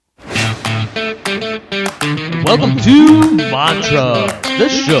Welcome to Mantra, the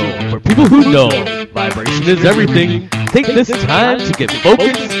show for people who know vibration is everything. Take this time to get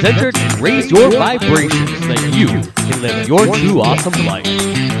focused, centered, and raise your vibrations so that you can live your true awesome life.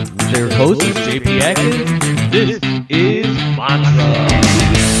 Their host is JP Atkins. This is Mantra.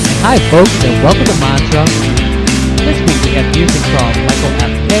 Hi folks, and welcome to Mantra. This week we have music from Michael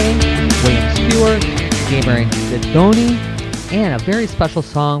F.K., William Stewart, Marin Dadoni, and a very special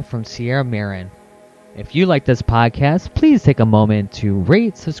song from Marin. If you like this podcast, please take a moment to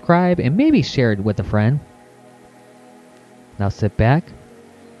rate, subscribe, and maybe share it with a friend. Now sit back,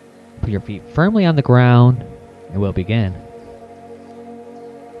 put your feet firmly on the ground, and we'll begin.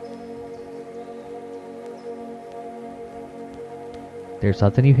 There's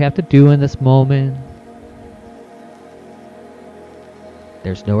nothing you have to do in this moment.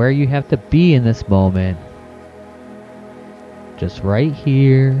 There's nowhere you have to be in this moment. Just right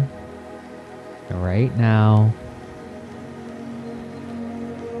here, right now.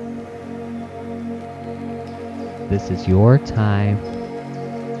 This is your time.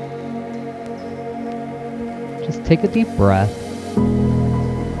 Just take a deep breath.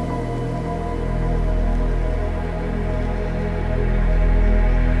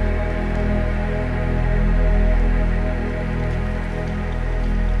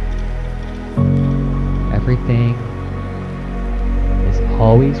 Everything is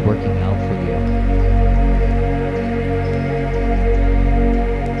always working out for you.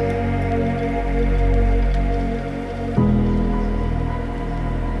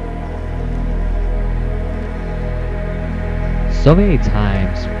 So many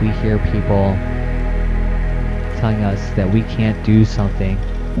times we hear people telling us that we can't do something,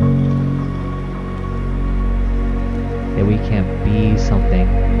 that we can't be something.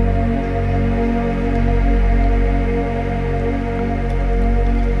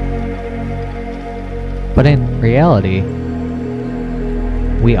 But in reality,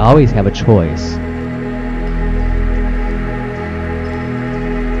 we always have a choice.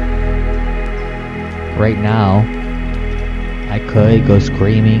 Right now, I could go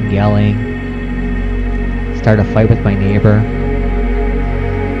screaming, yelling, start a fight with my neighbor.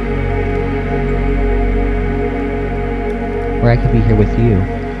 Or I could be here with you,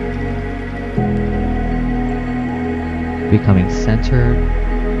 becoming centered,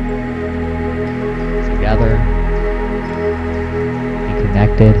 together, and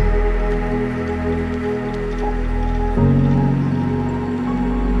connected.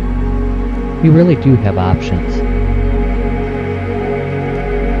 We really do have options.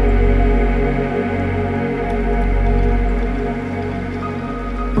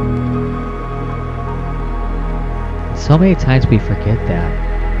 So many times we forget that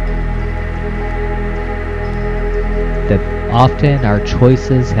often our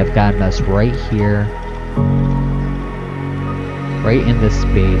choices have gotten us right here, right in this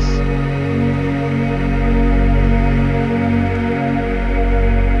space.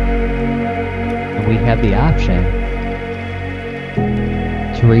 And we have the option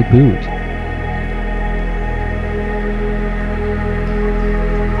to reboot.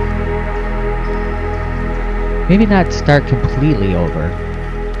 Maybe not start completely over,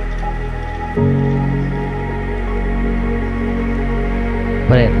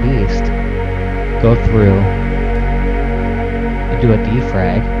 but at least go through and do a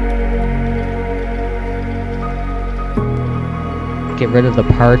defrag. Get rid of the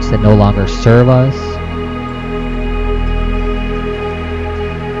parts that no longer serve us,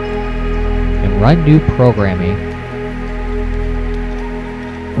 and run new programming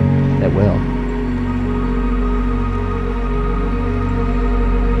that will.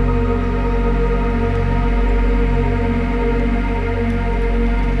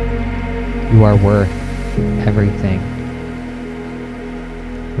 You are worth everything.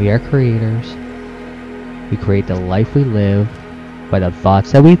 We are creators. We create the life we live by the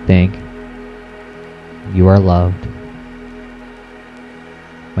thoughts that we think. You are loved.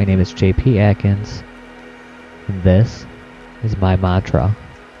 My name is JP Atkins, and this is my mantra.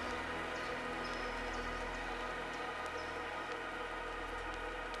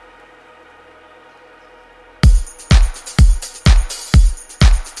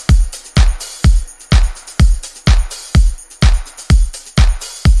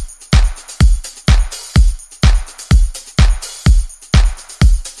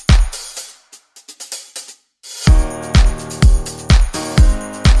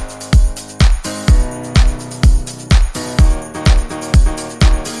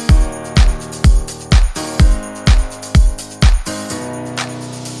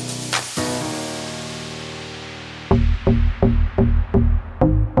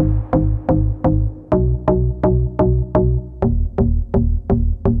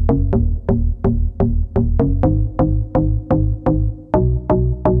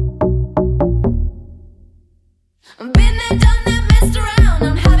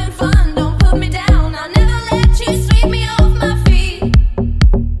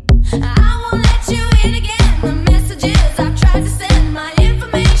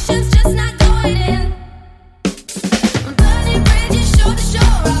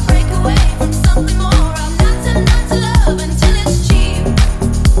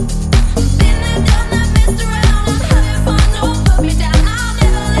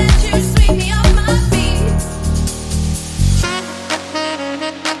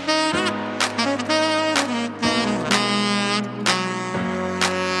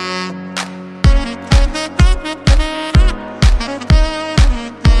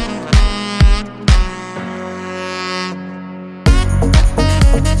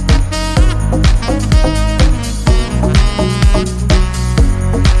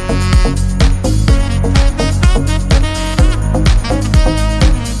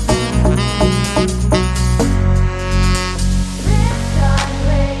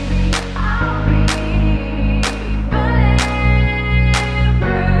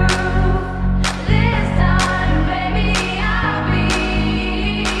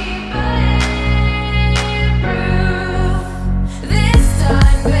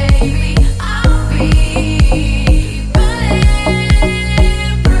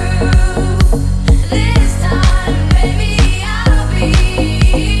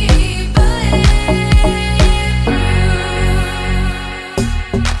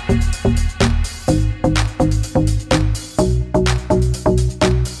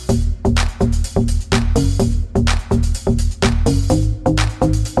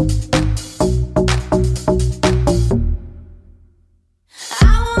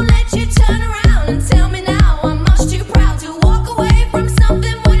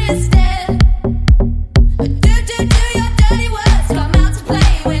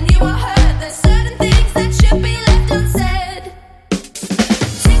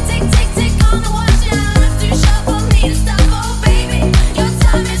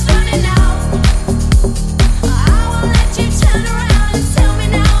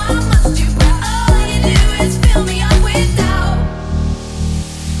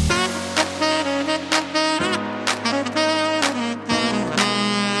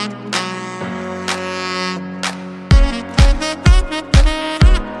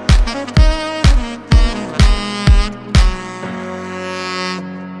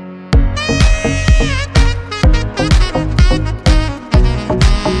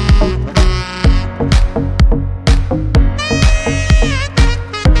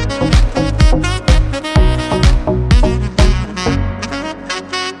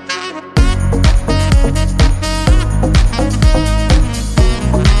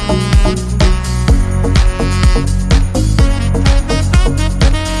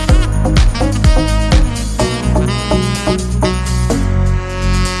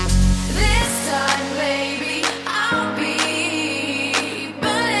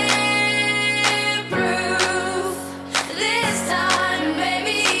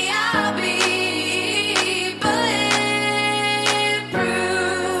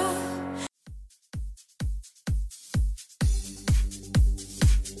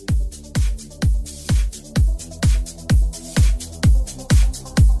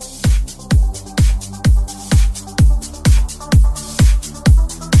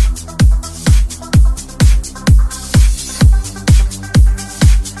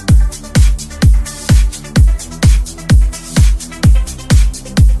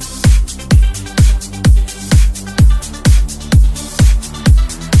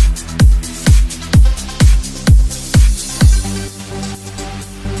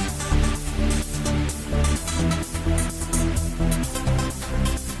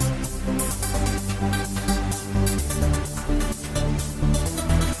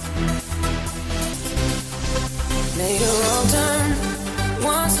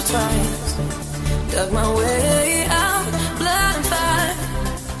 twice. Dug my way out, blood and fire.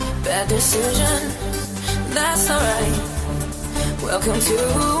 Bad decision, that's alright. Welcome to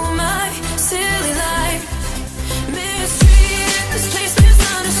my silly life. Mistreated, this place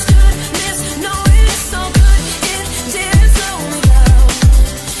misunderstood. Knowing it's so good, it didn't slow me down.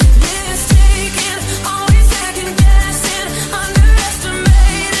 Mistaken, always second guessing,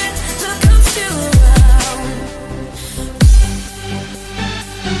 underestimated. Look, I'm still around.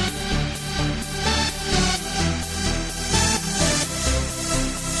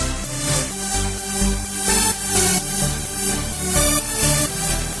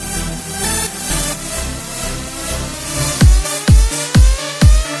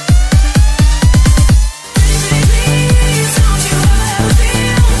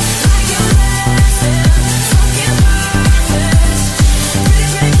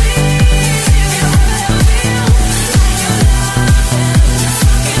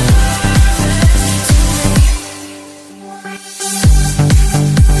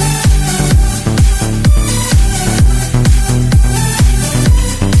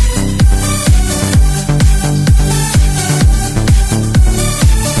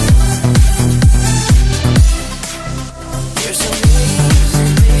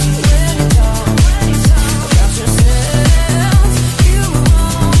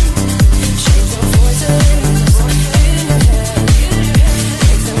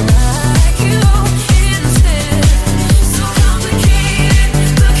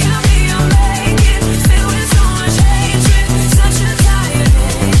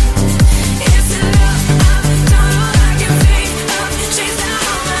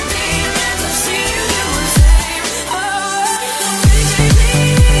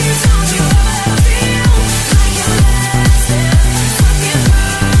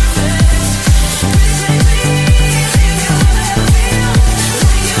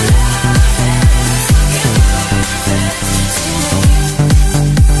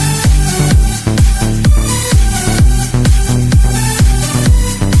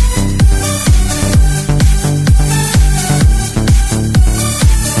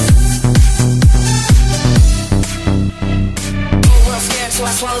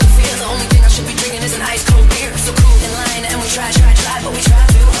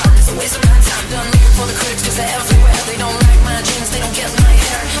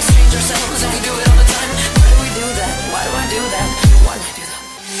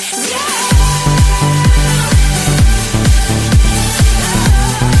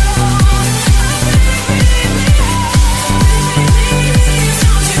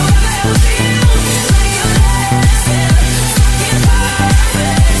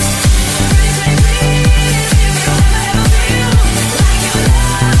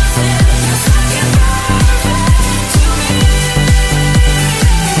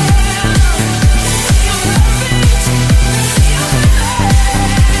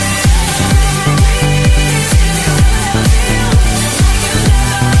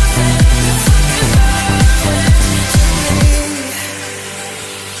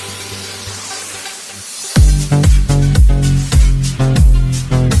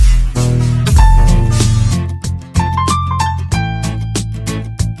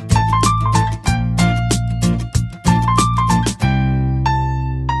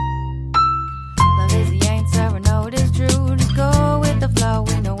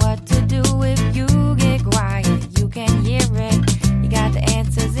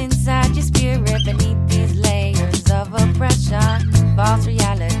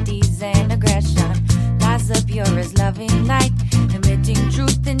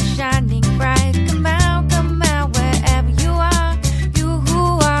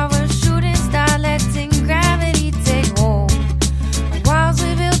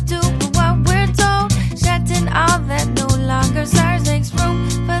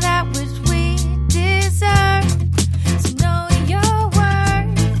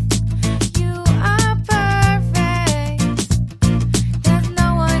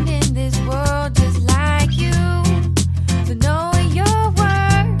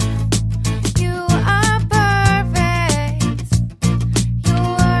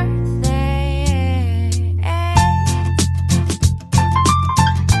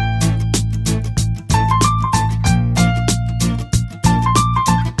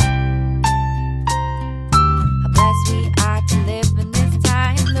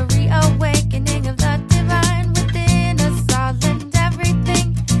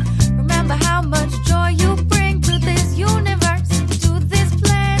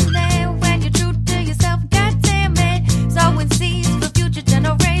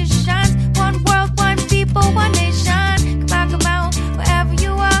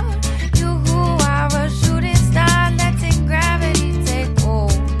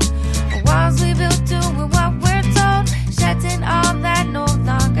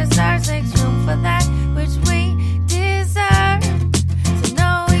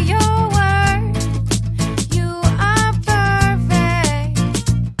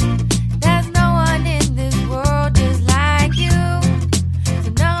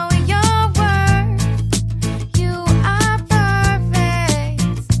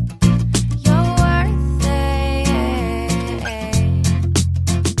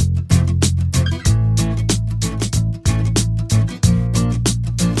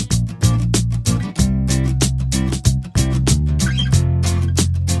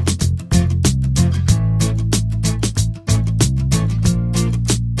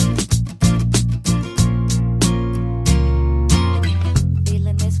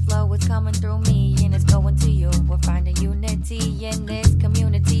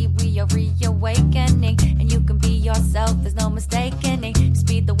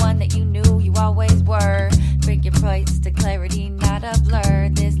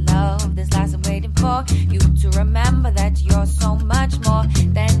 for you to remember that you're so much more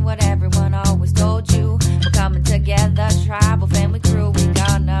than what everyone always told you. We're coming together, tribal family crew. We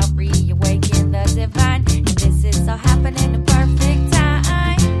gonna reawaken the divine, and this is all happening in perfect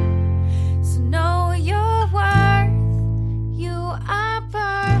time. So know your worth. You are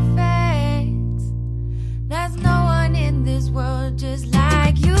perfect. There's no one in this world just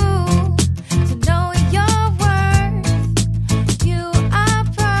like you. So know your worth. You are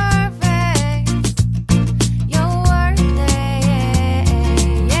perfect. You're worth it.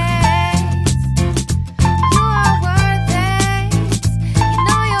 You are worth it. You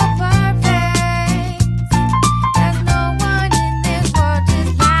know you're perfect. There's no one in this world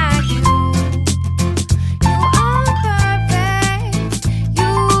just like you. You are perfect.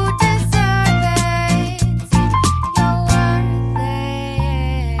 You deserve it. You're worth it.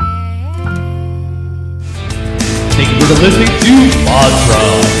 Thank you for listening to Mantra,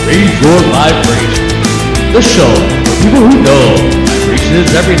 Raise Your Vibration. The show for people who know vibration is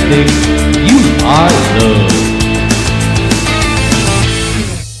everything. You are loved.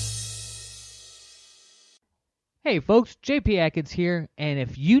 Hey folks, JP Atkins here, and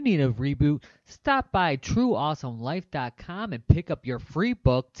if you need a reboot, stop by TrueAwesomeLife.com and pick up your free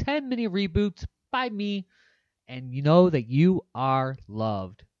book, 10 Mini Reboots by me, and you know that you are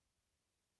loved.